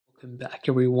Welcome back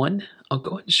everyone. I'll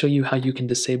go ahead and show you how you can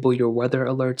disable your weather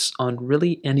alerts on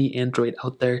really any Android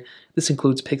out there. This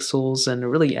includes Pixels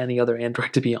and really any other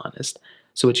Android to be honest.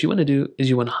 So what you want to do is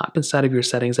you want to hop inside of your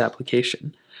settings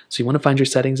application. So you want to find your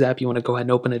settings app, you want to go ahead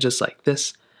and open it just like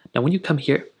this. Now when you come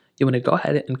here, you want to go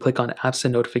ahead and click on apps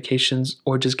and notifications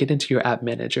or just get into your app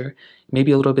manager.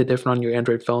 Maybe a little bit different on your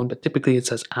Android phone, but typically it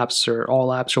says apps or all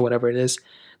apps or whatever it is.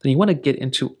 Then you want to get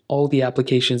into all the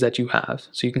applications that you have.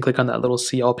 So you can click on that little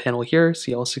see all panel here,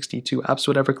 see all 62 apps,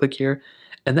 whatever, click here.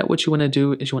 And then what you want to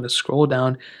do is you want to scroll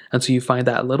down until you find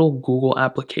that little Google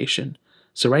application.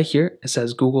 So right here, it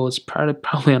says Google. It's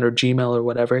probably under Gmail or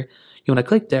whatever. You want to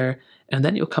click there, and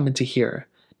then you'll come into here.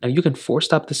 Now you can force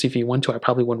stop this if you want to. I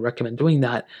probably wouldn't recommend doing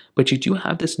that, but you do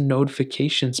have this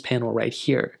notifications panel right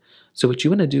here. So what you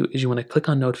want to do is you want to click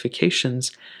on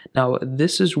notifications. Now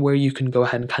this is where you can go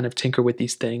ahead and kind of tinker with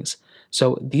these things.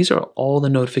 So these are all the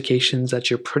notifications that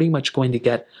you're pretty much going to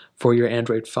get for your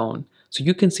Android phone. So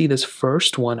you can see this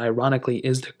first one, ironically,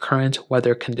 is the current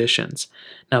weather conditions.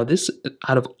 Now this,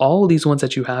 out of all these ones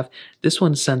that you have, this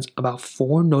one sends about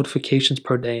 4 notifications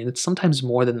per day, and it's sometimes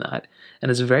more than that.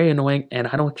 And it's very annoying, and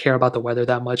I don't care about the weather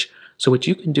that much. So what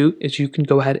you can do is you can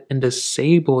go ahead and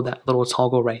disable that little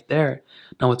toggle right there.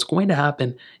 Now what's going to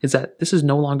happen is that this is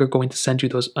no longer going to send you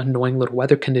those annoying little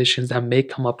weather conditions that may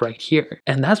come up right here.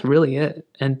 And that's really it.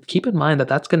 And keep in mind that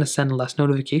that's going to send less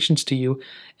notifications to you,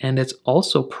 and it's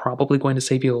also probably going to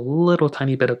save you a little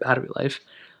tiny bit of battery life.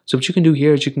 So what you can do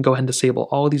here is you can go ahead and disable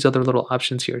all these other little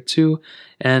options here too.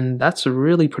 And that's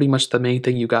really pretty much the main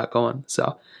thing you got going.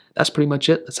 So that's pretty much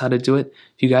it. That's how to do it.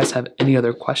 If you guys have any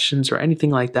other questions or anything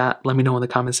like that, let me know in the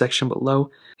comment section below.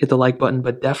 Hit the like button,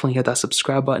 but definitely hit that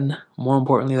subscribe button. More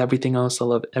importantly than everything else, I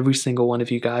love every single one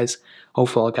of you guys.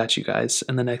 Hopefully I'll catch you guys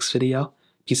in the next video.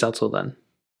 Peace out till then.